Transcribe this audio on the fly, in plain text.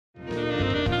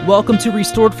Welcome to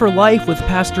Restored for Life with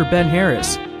Pastor Ben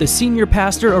Harris, the senior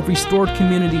pastor of Restored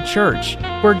Community Church,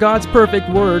 where God's perfect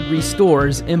word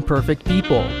restores imperfect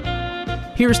people.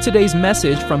 Here's today's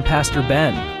message from Pastor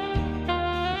Ben.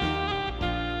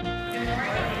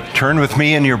 Turn with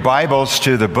me in your Bibles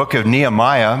to the book of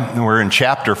Nehemiah. We're in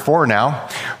chapter 4 now.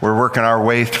 We're working our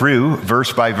way through,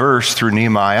 verse by verse, through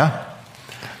Nehemiah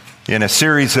in a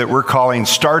series that we're calling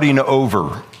Starting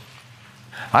Over.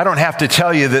 I don't have to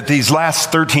tell you that these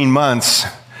last 13 months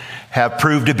have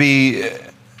proved to be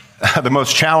the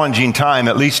most challenging time,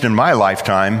 at least in my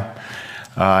lifetime,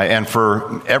 and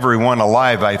for everyone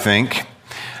alive, I think.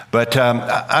 But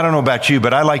I don't know about you,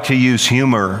 but I like to use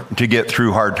humor to get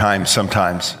through hard times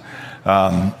sometimes.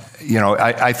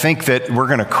 I think that we're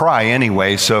going to cry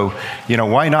anyway, so,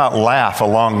 why not laugh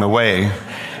along the way?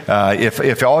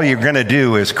 If all you're going to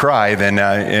do is cry, then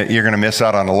you're going to miss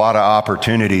out on a lot of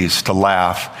opportunities to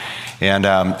laugh. And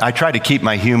I try to keep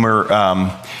my humor,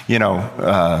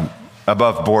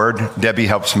 above board. Debbie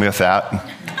helps me with that.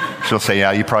 She'll say,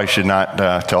 yeah, you probably should not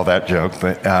tell that joke.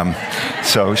 But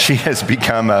so she has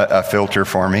become a filter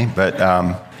for me. But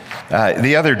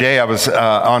the other day I was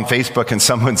on Facebook and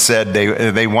someone said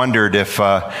they wondered if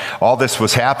all this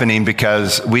was happening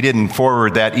because we didn't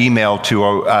forward that email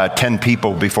to 10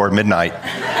 people before midnight.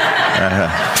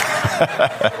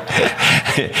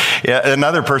 Yeah,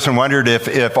 another person wondered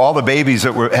if all the babies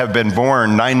that have been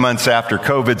born 9 months after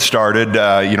COVID started,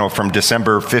 from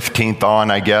December 15th on,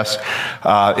 I guess,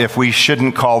 if we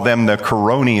shouldn't call them the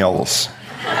coronials.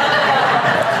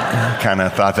 Kind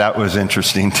of thought that was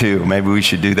interesting too. Maybe we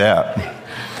should do that.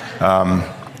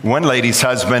 One lady's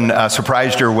husband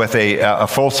surprised her with a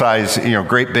full-size,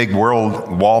 great big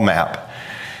world wall map.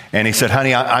 And he said,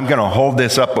 honey, I'm going to hold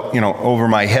this up, over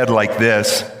my head like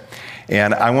this.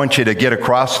 And I want you to get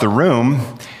across the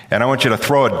room and I want you to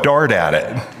throw a dart at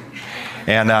it.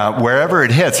 And wherever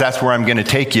it hits, that's where I'm going to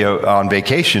take you on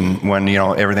vacation when,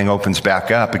 everything opens back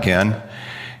up again.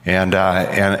 And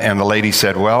the lady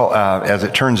said, well, as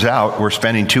it turns out, we're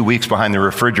spending 2 weeks behind the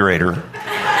refrigerator.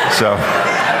 So,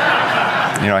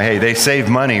 hey, they save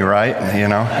money, right?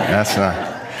 That's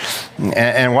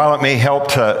and while it may help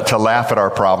to laugh at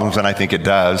our problems, and I think it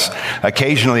does,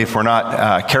 occasionally if we're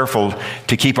not careful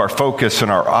to keep our focus and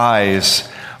our eyes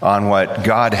on what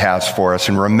God has for us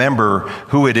and remember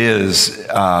who it is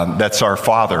that's our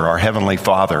Father, our Heavenly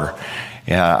Father,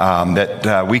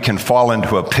 that we can fall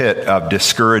into a pit of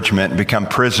discouragement and become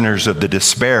prisoners of the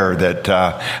despair that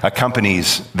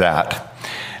accompanies that.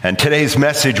 And today's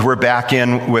message, we're back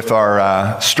in with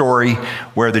our story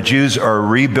where the Jews are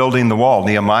rebuilding the wall.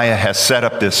 Nehemiah has set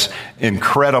up this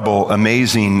incredible,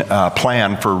 amazing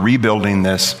plan for rebuilding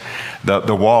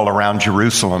the wall around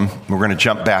Jerusalem. We're going to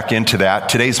jump back into that.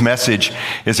 Today's message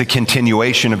is a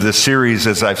continuation of this series,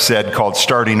 as I've said, called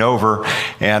Starting Over.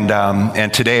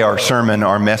 And today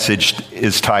our message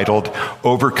is titled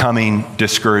Overcoming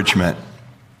Discouragement.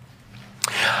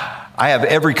 I have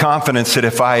every confidence that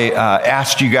if I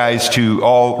asked you guys to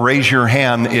all raise your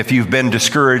hand if you've been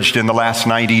discouraged in the last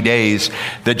 90 days,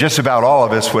 that just about all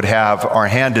of us would have our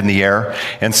hand in the air,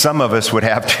 and some of us would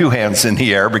have two hands in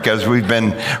the air because we've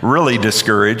been really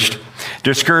discouraged.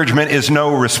 Discouragement is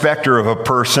no respecter of a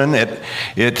person. It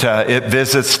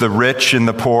visits the rich and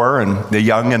the poor, and the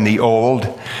young and the old,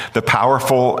 the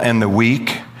powerful and the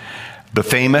weak, the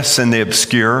famous and the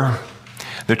obscure.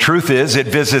 The truth is, it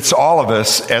visits all of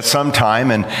us at some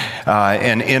time and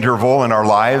an interval in our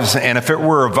lives. And if it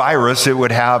were a virus, it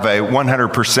would have a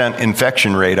 100%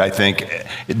 infection rate, I think.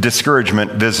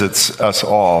 Discouragement visits us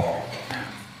all.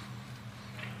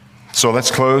 So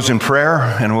let's close in prayer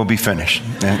and we'll be finished.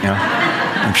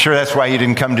 I'm sure that's why you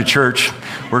didn't come to church.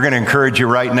 We're going to encourage you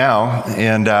right now.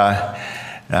 And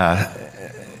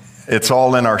it's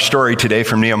all in our story today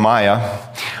from Nehemiah.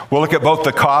 We'll look at both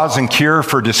the cause and cure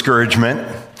for discouragement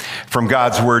from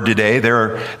God's word today.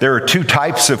 There are two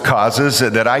types of causes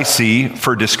that I see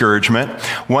for discouragement.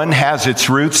 One has its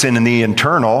roots in the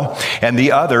internal and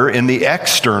the other in the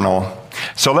external.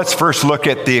 So let's first look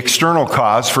at the external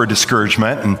cause for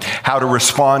discouragement and how to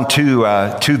respond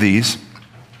to these.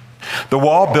 The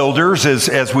wall builders,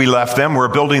 as we left them, were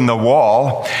building the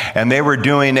wall, and they were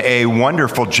doing a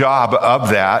wonderful job of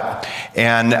that.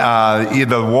 And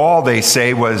the wall, they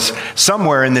say, was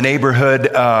somewhere in the neighborhood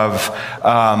of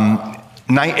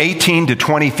 18 to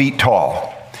 20 feet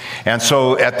tall. And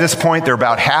so at this point, they're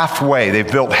about halfway.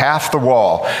 They've built half the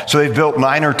wall. So they've built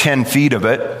 9 or 10 feet of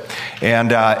it.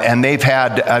 And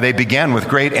they began with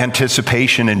great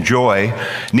anticipation and joy.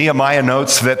 Nehemiah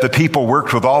notes that the people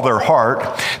worked with all their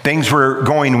heart. Things were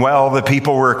going well. The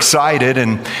people were excited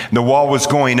and the wall was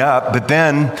going up. But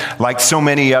then, like so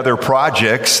many other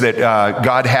projects that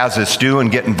God has us do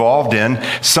and get involved in,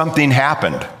 something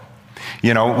happened.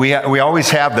 You know, we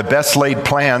always have the best laid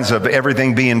plans of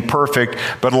everything being perfect,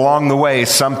 but along the way,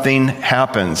 something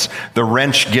happens. The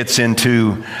wrench gets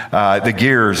into the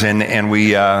gears, and we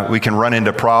can run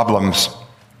into problems.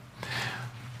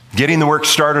 Getting the work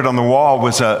started on the wall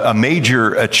was a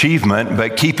major achievement,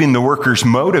 but keeping the workers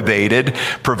motivated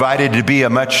proved to be a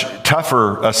much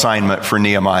tougher assignment for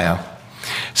Nehemiah.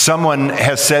 Someone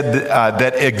has said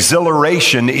that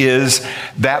exhilaration is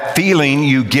that feeling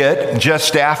you get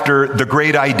just after the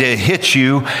great idea hits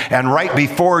you and right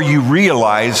before you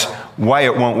realize why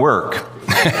it won't work.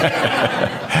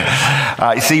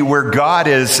 See, where God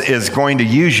is going to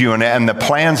use you and the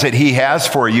plans that He has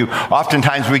for you,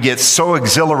 oftentimes we get so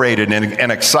exhilarated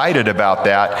and excited about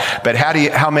that. But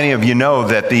how many of you know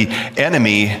that the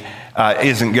enemy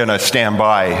isn't going to stand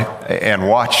by and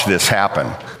watch this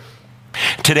happen?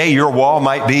 Today, your wall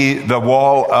might be the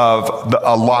wall of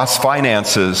lost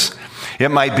finances.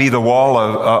 It might be the wall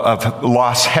of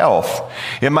lost health.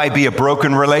 It might be a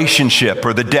broken relationship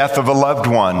or the death of a loved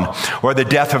one or the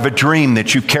death of a dream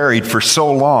that you carried for so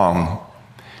long.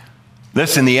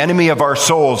 Listen, the enemy of our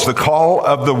souls, the call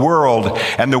of the world,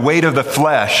 and the weight of the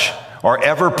flesh are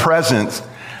ever present.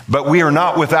 But we are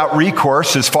not without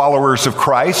recourse as followers of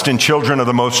Christ and children of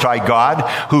the Most High God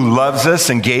who loves us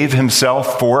and gave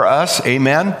Himself for us.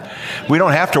 Amen? We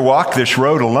don't have to walk this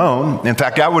road alone. In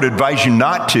fact, I would advise you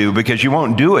not to, because you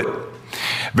won't do it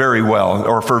very well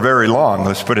or for very long.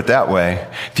 Let's put it that way.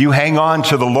 If you hang on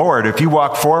to the Lord, if you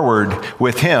walk forward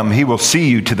with Him, He will see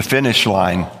you to the finish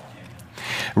line.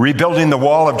 Rebuilding the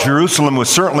wall of Jerusalem was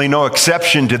certainly no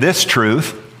exception to this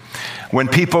truth. When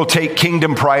people take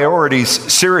kingdom priorities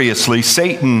seriously,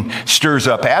 Satan stirs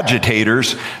up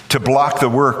agitators to block the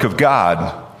work of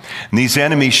God. And these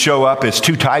enemies show up as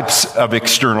two types of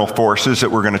external forces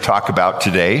that we're going to talk about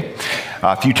today.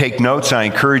 If you take notes, I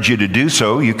encourage you to do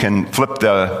so. You can flip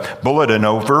the bulletin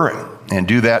over and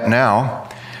do that now.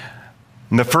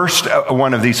 And the first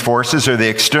one of these forces are the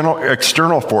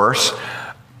external force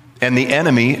and the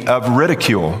enemy of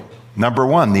ridicule. Number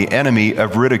one, the enemy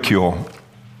of ridicule.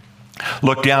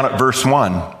 Look down at verse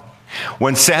 1.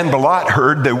 When Sanballat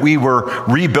heard that we were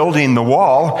rebuilding the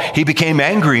wall, he became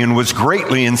angry and was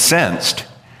greatly incensed.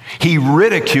 He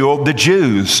ridiculed the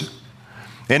Jews.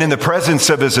 And in the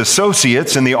presence of his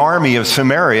associates in the army of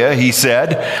Samaria, he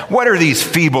said, "What are these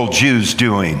feeble Jews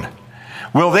doing?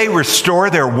 Will they restore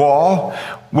their wall?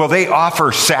 Will they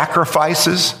offer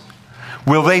sacrifices?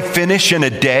 Will they finish in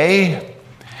a day?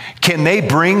 Can they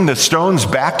bring the stones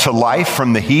back to life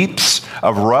from the heaps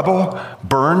of rubble,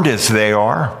 burned as they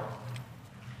are?"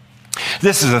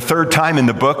 This is the third time in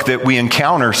the book that we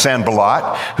encounter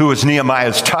Sanballat, who is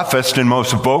Nehemiah's toughest and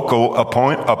most vocal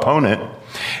opponent.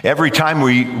 Every time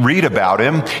we read about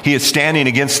him, he is standing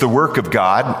against the work of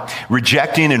God,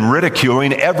 rejecting and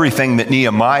ridiculing everything that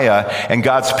Nehemiah and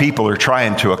God's people are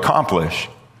trying to accomplish.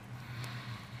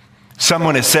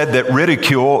 Someone has said that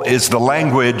ridicule is the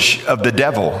language of the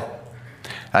devil.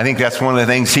 I think that's one of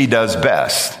the things he does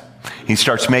best. He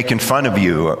starts making fun of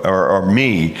you or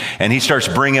me, and he starts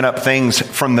bringing up things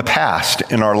from the past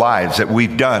in our lives that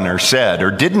we've done or said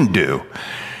or didn't do.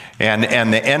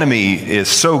 And the enemy is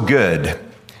so good.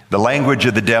 The language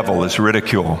of the devil is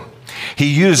ridicule. He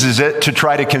uses it to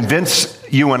try to convince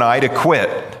you and I to quit.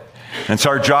 And it's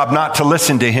our job not to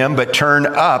listen to him, but turn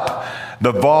up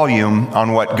the volume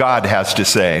on what God has to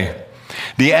say.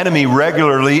 The enemy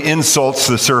regularly insults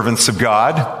the servants of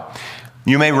God.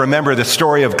 You may remember the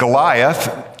story of Goliath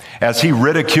as he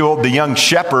ridiculed the young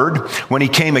shepherd when he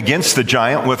came against the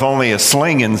giant with only a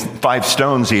sling and 5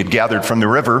 stones he had gathered from the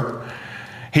river.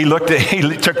 He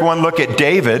took one look at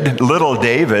David, little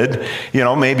David,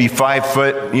 maybe 5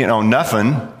 foot,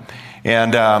 nothing.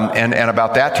 And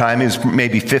about that time, he was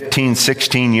maybe 15,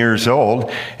 16 years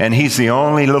old, and he's the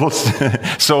only little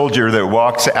soldier that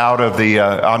walks out of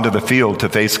onto the field to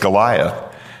face Goliath.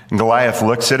 And Goliath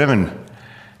looks at him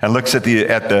and looks at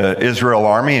the Israel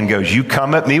army and goes, "You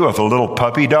come at me with a little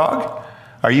puppy dog?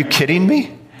 Are you kidding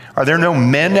me? Are there no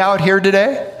men out here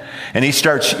today?" And he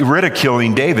starts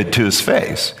ridiculing David to his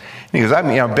face. And he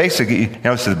goes, basically,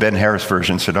 this is the Ben Harris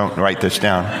version, so don't write this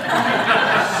down.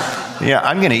 "Yeah,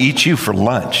 I'm going to eat you for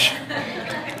lunch,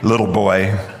 little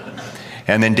boy."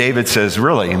 And then David says,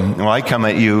 really? Well, I come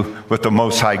at you with the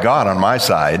Most High God on my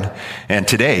side, and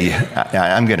today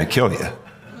I'm going to kill you.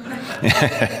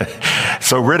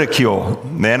 So ridicule,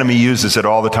 the enemy uses it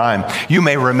all the time. You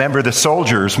may remember the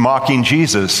soldiers mocking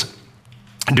Jesus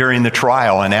during the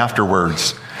trial and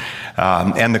afterwards,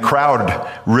 and the crowd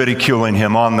ridiculing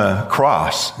him on the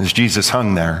cross as Jesus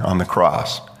hung there on the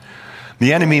cross.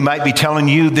 The enemy might be telling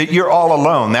you that you're all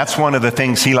alone. That's one of the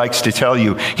things he likes to tell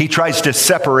you. He tries to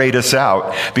separate us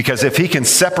out, because if he can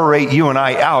separate you and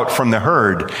I out from the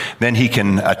herd, then he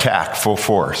can attack full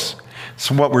force.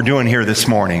 So what we're doing here this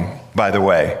morning, by the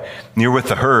way, you're with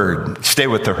the herd. Stay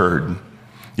with the herd.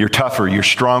 You're tougher. You're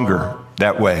stronger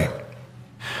that way.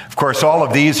 Of course, all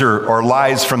of these are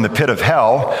lies from the pit of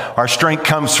hell. Our strength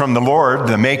comes from the Lord,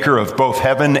 the maker of both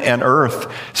heaven and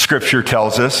earth, Scripture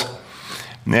tells us.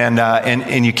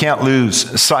 And you can't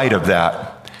lose sight of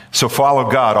that. So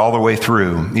follow God all the way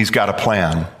through. He's got a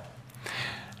plan.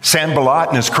 Sanballat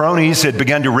and his cronies had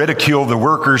begun to ridicule the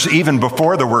workers even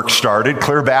before the work started,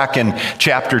 clear back in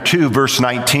chapter 2, verse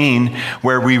 19,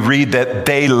 where we read that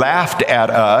they laughed at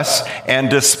us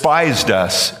and despised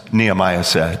us, Nehemiah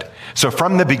said. So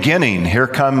from the beginning, here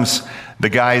comes the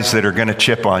guys that are going to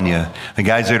chip on you, the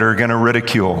guys that are going to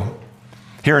ridicule.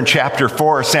 Here in chapter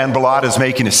 4, Sanballat is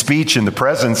making a speech in the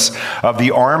presence of the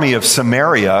army of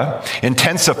Samaria,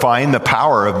 intensifying the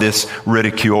power of this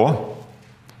ridicule.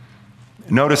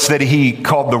 Notice that he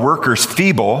called the workers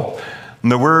feeble.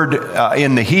 And the word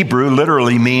in the Hebrew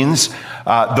literally means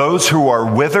those who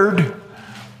are withered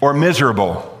or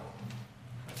miserable.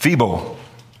 Feeble.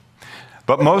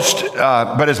 But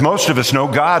as most of us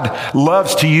know, God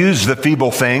loves to use the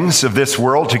feeble things of this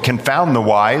world to confound the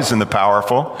wise and the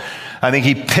powerful. I think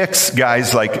he picks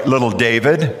guys like little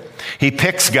David. He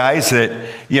picks guys that,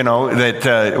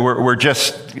 were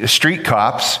just street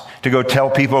cops to go tell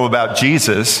people about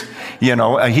Jesus.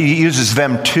 He uses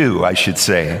them too, I should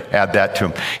say. Add that to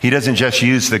him. He doesn't just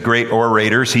use the great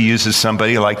orators. He uses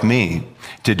somebody like me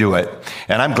to do it.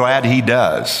 And I'm glad he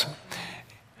does.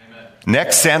 Amen.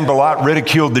 Next, Sanballat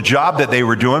ridiculed the job that they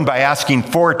were doing by asking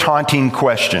 4 taunting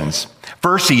questions.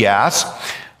 First, he asked,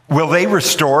 will they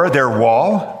restore their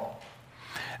wall?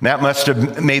 And that must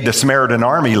have made the Samaritan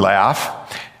army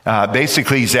laugh.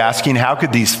 Basically, he's asking, how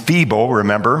could these feeble,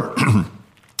 remember,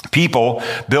 people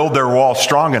build their wall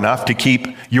strong enough to keep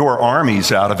your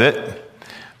armies out of it?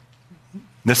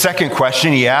 The second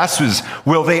question he asked was,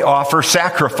 will they offer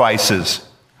sacrifices?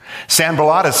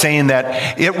 Sanballat is saying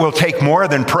that it will take more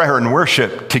than prayer and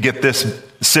worship to get this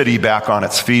city back on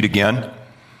its feet again.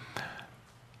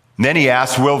 And then he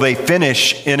asked, will they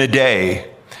finish in a day?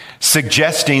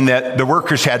 Suggesting that the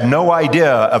workers had no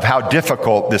idea of how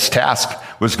difficult this task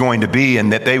was going to be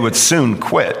and that they would soon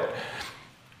quit.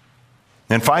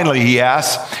 And finally, he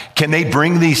asked, can they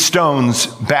bring these stones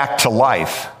back to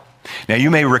life? Now,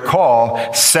 you may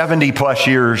recall 70 plus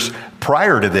years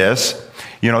prior to this,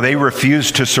 they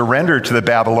refused to surrender to the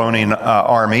Babylonian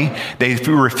army. They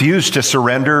refused to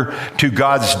surrender to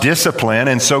God's discipline.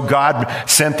 And so God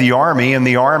sent the army, and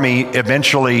the army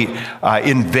eventually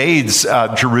invades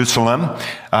Jerusalem,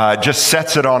 just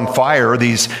sets it on fire.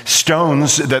 These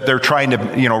stones that they're trying to,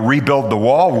 rebuild the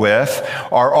wall with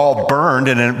are all burned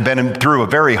and have been through a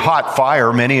very hot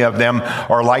fire. Many of them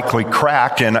are likely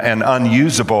cracked and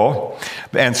unusable.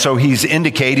 And so he's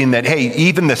indicating that, hey,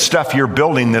 even the stuff you're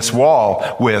building this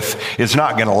wall with is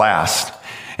not going to last.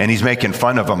 And he's making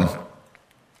fun of them.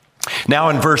 Now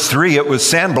in verse 3, it was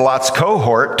Sanballat's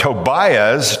cohort,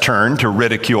 Tobiah's turn to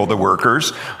ridicule the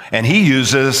workers. And he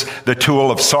uses the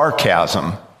tool of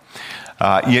sarcasm.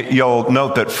 You'll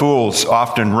note that fools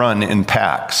often run in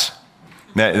packs.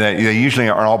 They usually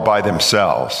aren't all by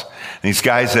themselves. These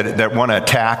guys that want to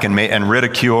attack and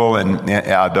ridicule and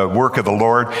the work of the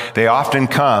Lord, they often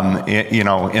come,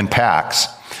 in packs.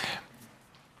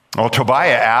 Well,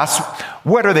 Tobiah asks,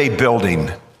 what are they building?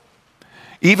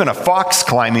 Even a fox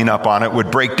climbing up on it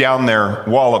would break down their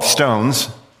wall of stones.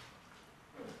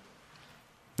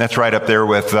 That's right up there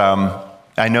with,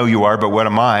 I know you are, but what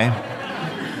am I?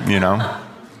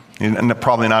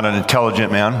 Probably not an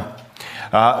intelligent man.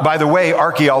 By the way,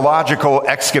 archaeological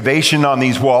excavation on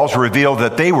these walls revealed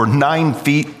that they were 9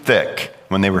 feet thick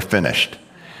when they were finished.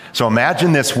 So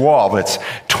imagine this wall that's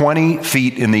 20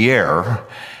 feet in the air,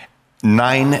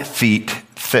 9 feet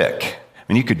thick.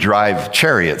 And you could drive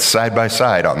chariots side by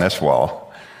side on this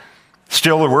wall.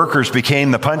 Still, the workers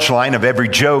became the punchline of every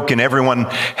joke, and everyone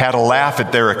had a laugh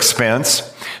at their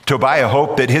expense. Tobiah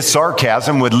hoped that his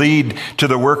sarcasm would lead to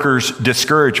the workers'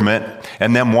 discouragement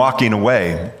and them walking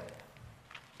away.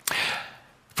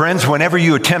 Friends, whenever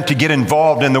you attempt to get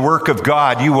involved in the work of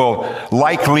God, you will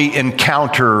likely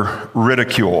encounter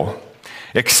ridicule.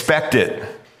 Expect it.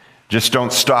 Just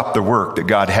don't stop the work that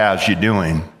God has you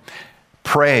doing.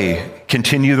 Pray,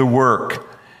 continue the work,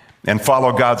 and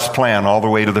follow God's plan all the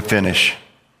way to the finish.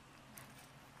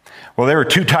 Well, there are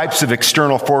two types of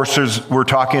external forces we're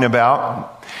talking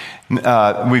about.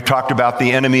 We've talked about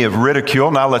the enemy of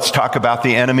ridicule. Now let's talk about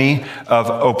the enemy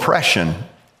of oppression.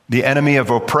 The enemy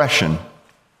of oppression.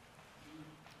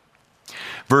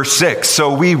 Verse 6,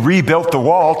 so we rebuilt the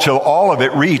wall till all of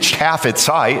it reached half its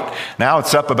height. Now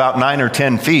it's up about 9 or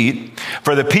 10 feet.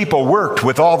 For the people worked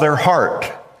with all their heart.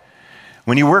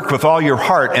 When you work with all your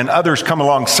heart and others come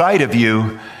alongside of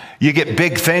you, you get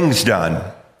big things done.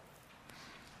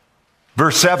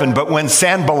 Verse 7, but when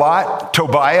Sanballat,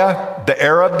 Tobiah, the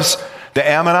Arabs, the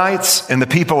Ammonites, and the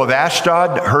people of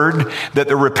Ashdod heard that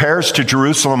the repairs to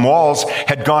Jerusalem walls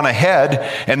had gone ahead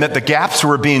and that the gaps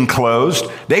were being closed,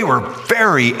 they were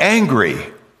very angry.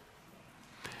 And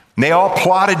they all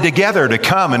plotted together to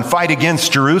come and fight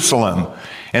against Jerusalem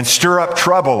and stir up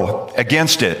trouble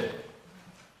against it.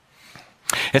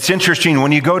 It's interesting,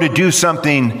 when you go to do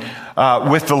something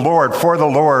with the Lord, for the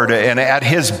Lord, and at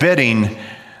His bidding,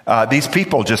 these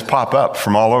people just pop up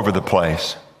from all over the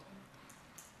place.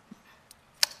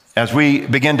 As we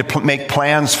begin to make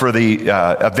plans for the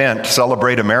event,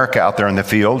 Celebrate America, out there in the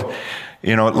field,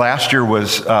 last year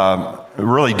was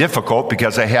really difficult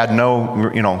because we had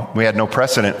no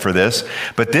precedent for this.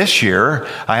 But this year,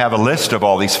 I have a list of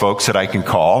all these folks that I can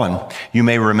call, and you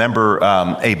may remember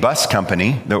a bus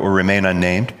company that will remain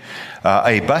unnamed.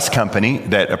 A bus company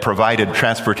that provided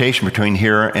transportation between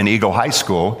here and Eagle High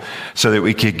School so that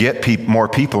we could get more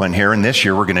people in here. And this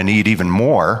year we're going to need even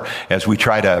more as we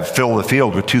try to fill the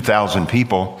field with 2,000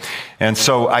 people. And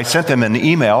so I sent them an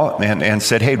email and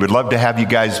said, hey, we'd love to have you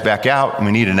guys back out.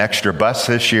 We need an extra bus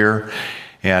this year.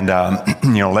 And,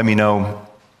 let me know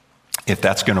if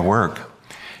that's going to work.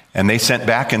 And they sent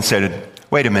back and said,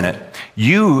 wait a minute,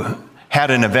 you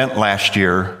had an event last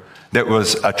year that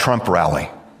was a Trump rally.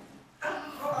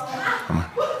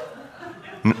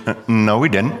 No, we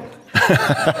didn't.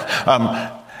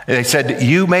 They said,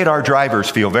 you made our drivers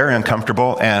feel very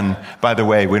uncomfortable, and by the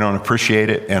way, we don't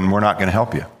appreciate it, and we're not going to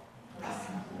help you.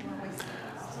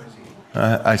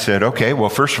 I said, okay, well,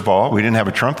 first of all, we didn't have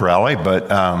a Trump rally,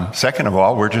 but second of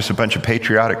all, we're just a bunch of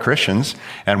patriotic Christians,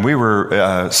 and we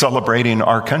were celebrating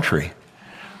our country.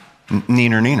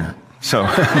 Neener. So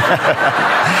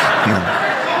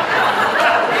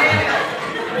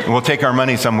we'll take our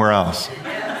money somewhere else.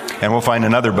 And we'll find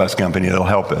another bus company that'll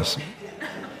help us.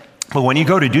 But when you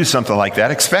go to do something like that,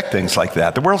 expect things like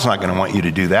that. The world's not going to want you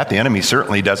to do that. The enemy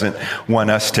certainly doesn't want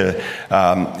us to,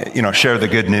 share the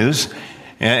good news.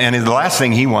 And the last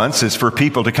thing he wants is for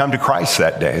people to come to Christ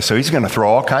that day. So he's going to throw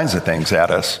all kinds of things at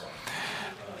us.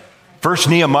 First,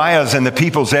 Nehemiah's and the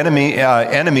people's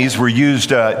enemies were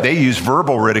used. They used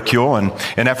verbal ridicule in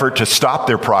an effort to stop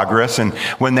their progress. And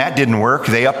when that didn't work,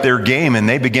 they upped their game and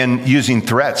they began using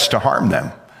threats to harm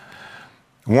them.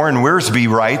 Warren Wiersbe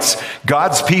writes,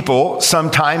 God's people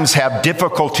sometimes have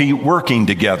difficulty working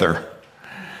together,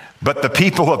 but the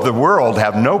people of the world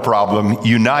have no problem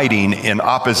uniting in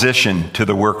opposition to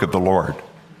the work of the Lord.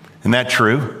 Isn't that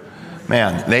true?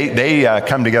 Man, they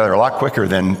come together a lot quicker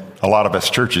than a lot of us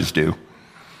churches do.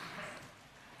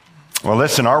 Well,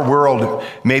 listen, our world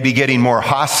may be getting more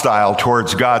hostile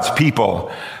towards God's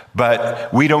people,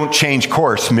 but we don't change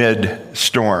course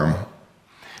mid-storm.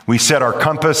 We set our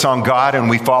compass on God and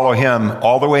we follow Him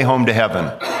all the way home to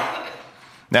heaven.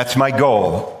 That's my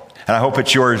goal, and I hope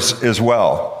it's yours as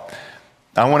well.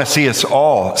 I want to see us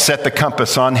all set the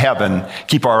compass on heaven,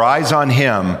 keep our eyes on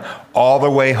Him all the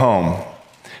way home,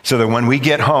 so that when we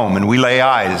get home and we lay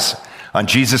eyes on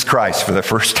Jesus Christ for the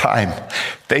first time,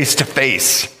 face to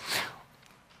face,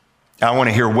 I want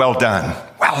to hear, well done,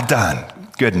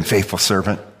 good and faithful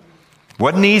servant.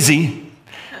 Wasn't easy,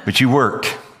 but you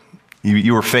worked.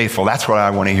 You were faithful. That's what I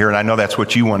want to hear, and I know that's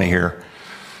what you want to hear.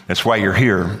 That's why you're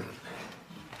here.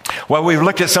 Well, we've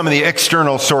looked at some of the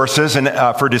external sources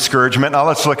for discouragement. Now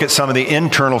let's look at some of the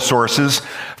internal sources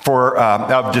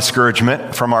of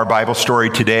discouragement from our Bible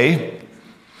story today.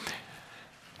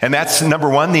 And that's number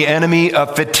one, the enemy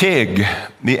of fatigue.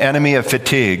 The enemy of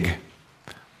fatigue.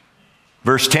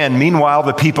 Verse 10, meanwhile,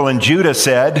 the people in Judah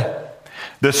said,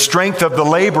 the strength of the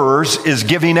laborers is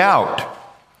giving out.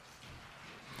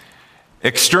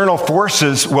 External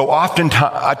forces will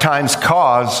oftentimes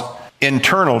cause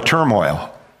internal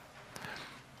turmoil.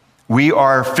 We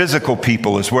are physical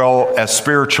people as well as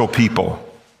spiritual people.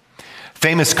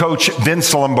 Famous coach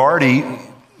Vince Lombardi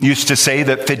used to say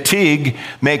that fatigue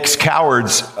makes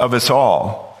cowards of us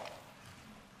all.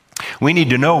 We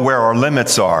need to know where our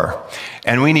limits are,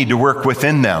 and we need to work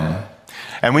within them.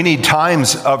 And we need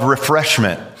times of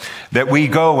refreshment that we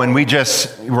go and we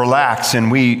just relax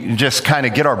and we just kind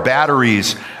of get our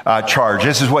batteries charged.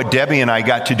 This is what Debbie and I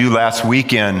got to do last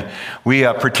weekend. We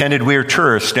pretended we were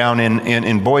tourists down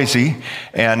in Boise,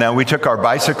 and we took our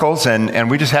bicycles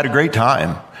and we just had a great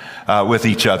time. With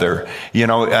each other.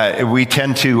 We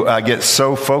tend to get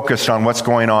so focused on what's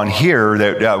going on here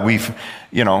that we've,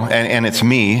 and it's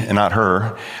me and not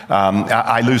her.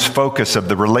 I lose focus of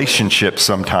the relationship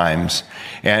sometimes.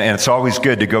 And it's always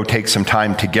good to go take some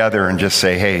time together and just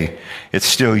say, hey, it's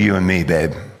still you and me,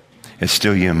 babe. It's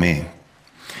still you and me.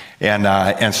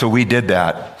 And so we did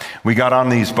that. We got on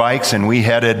these bikes and we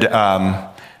headed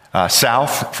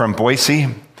south from Boise.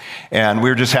 And we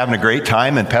were just having a great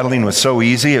time, and pedaling was so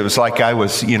easy. It was like I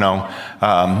was, 50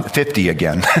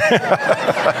 again.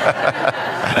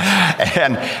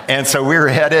 and so we were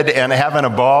headed and having a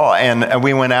ball, and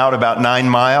we went out about 9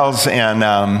 miles, and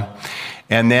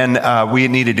then we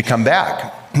needed to come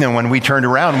back. And when we turned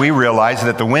around, we realized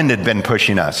that the wind had been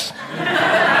pushing us.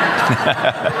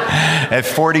 At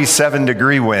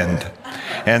 47-degree wind.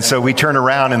 And so we turn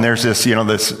around, and there's this,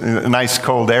 this nice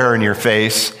cold air in your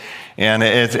face. And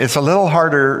it's a little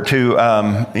harder to,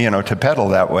 to pedal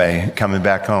that way coming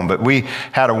back home. But we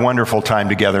had a wonderful time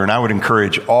together. And I would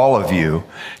encourage all of you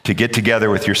to get together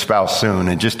with your spouse soon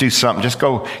and just do something. Just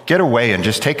go get away and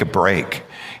just take a break,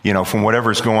 from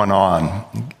whatever's going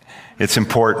on. It's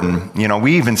important.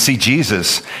 We even see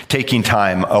Jesus taking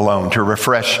time alone to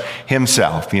refresh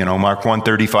himself. Mark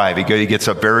 1:35, he gets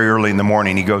up very early in the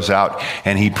morning. He goes out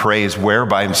and he prays where?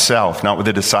 By himself, not with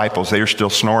the disciples. They are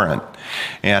still snoring.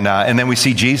 And then we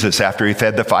see Jesus after he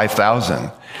fed the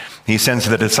 5,000. He sends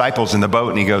the disciples in the boat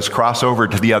and he goes, cross over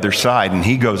to the other side. And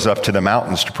he goes up to the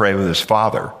mountains to pray with his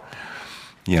Father.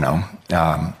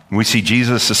 We see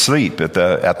Jesus asleep at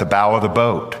the bow of the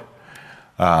boat.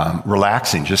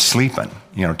 Relaxing, just sleeping,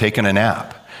 taking a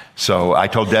nap. So I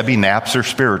told Debbie naps are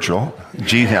spiritual.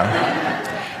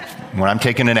 When I'm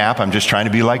taking a nap, I'm just trying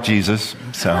to be like Jesus.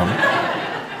 So,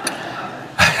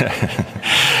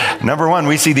 number one,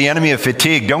 we see the enemy of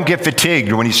fatigue. Don't get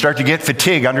fatigued. When you start to get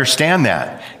fatigued, understand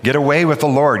that. Get away with the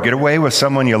Lord. Get away with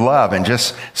someone you love and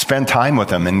just spend time with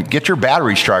them and get your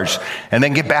batteries charged and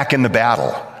then get back in the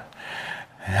battle.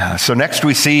 So next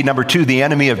we see, number two, the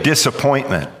enemy of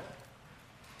disappointment.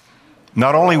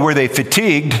 Not only were they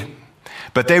fatigued,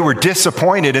 but they were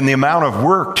disappointed in the amount of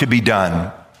work to be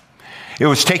done. It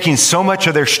was taking so much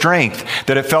of their strength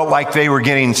that it felt like they were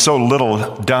getting so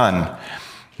little done.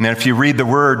 And if you read the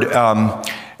word,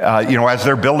 as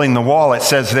they're building the wall, it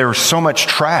says there was so much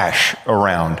trash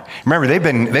around. Remember,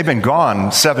 they've been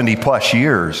gone 70 plus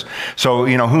years. So,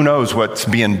 who knows what's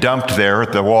being dumped there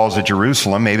at the walls of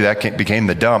Jerusalem. Maybe that became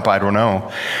the dump. I don't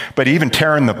know. But even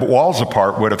tearing the walls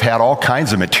apart would have had all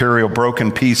kinds of material,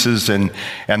 broken pieces and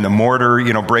the mortar,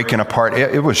 breaking apart.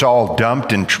 It was all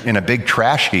dumped in a big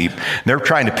trash heap. They're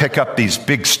trying to pick up these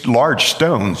big, large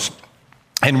stones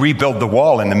and rebuild the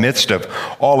wall in the midst of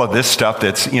all of this stuff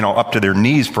that's, up to their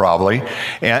knees probably.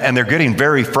 And they're getting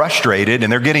very frustrated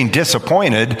and they're getting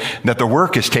disappointed that the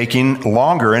work is taking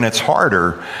longer and it's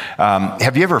harder.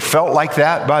 Have you ever felt like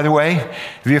that, by the way?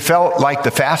 Have you felt like the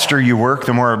faster you work,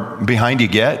 the more behind you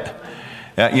get?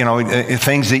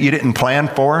 Things that you didn't plan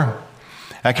for?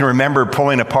 I can remember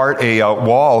pulling apart a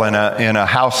wall in a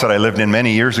house that I lived in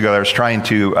many years ago that I was trying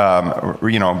to,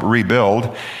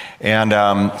 rebuild. And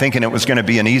thinking it was going to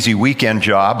be an easy weekend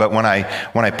job, but when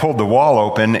I pulled the wall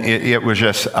open, it was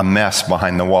just a mess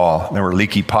behind the wall. There were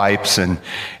leaky pipes, and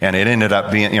it ended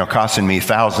up being costing me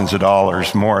thousands of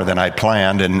dollars more than I'd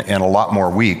planned, and a lot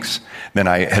more weeks than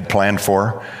I had planned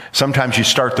for. Sometimes you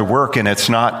start the work and it's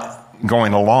not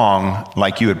going along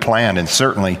like you had planned, and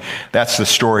certainly that's the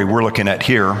story we're looking at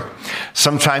here.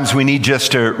 Sometimes we need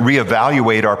just to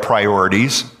reevaluate our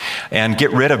priorities and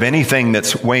get rid of anything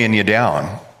that's weighing you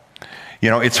down.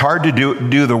 It's hard to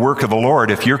do the work of the Lord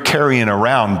if you're carrying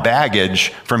around baggage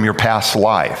from your past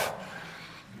life.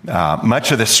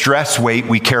 Much of the stress weight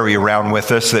we carry around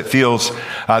with us that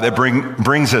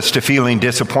brings us to feeling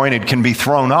disappointed can be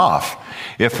thrown off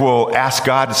if we'll ask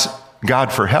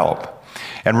God for help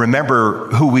and remember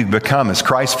who we've become as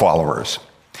Christ followers.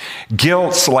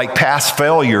 Guilt's like past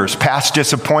failures, past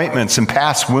disappointments, and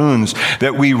past wounds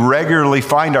that we regularly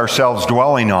find ourselves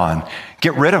dwelling on.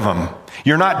 Get rid of them.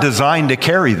 You're not designed to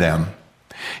carry them.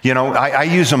 I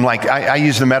use them I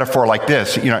use the metaphor like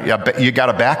this. You got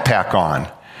a backpack on.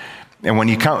 And when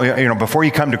you come, before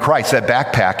you come to Christ, that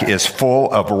backpack is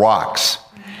full of rocks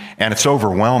and it's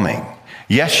overwhelming.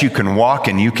 Yes, you can walk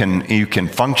and you can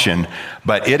function,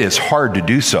 but it is hard to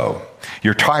do so.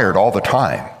 You're tired all the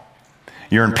time.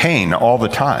 You're in pain all the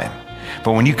time.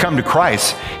 But when you come to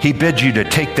Christ, he bids you to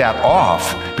take that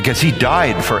off because he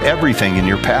died for everything in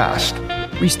your past.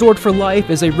 Restored for Life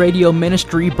is a radio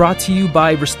ministry brought to you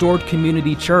by Restored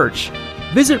Community Church.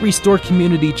 Visit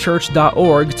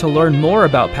restoredcommunitychurch.org to learn more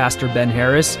about Pastor Ben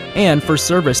Harris and for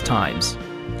service times.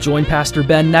 Join Pastor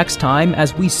Ben next time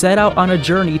as we set out on a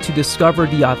journey to discover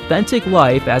the authentic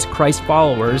life as Christ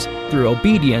followers through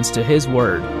obedience to his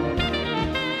word.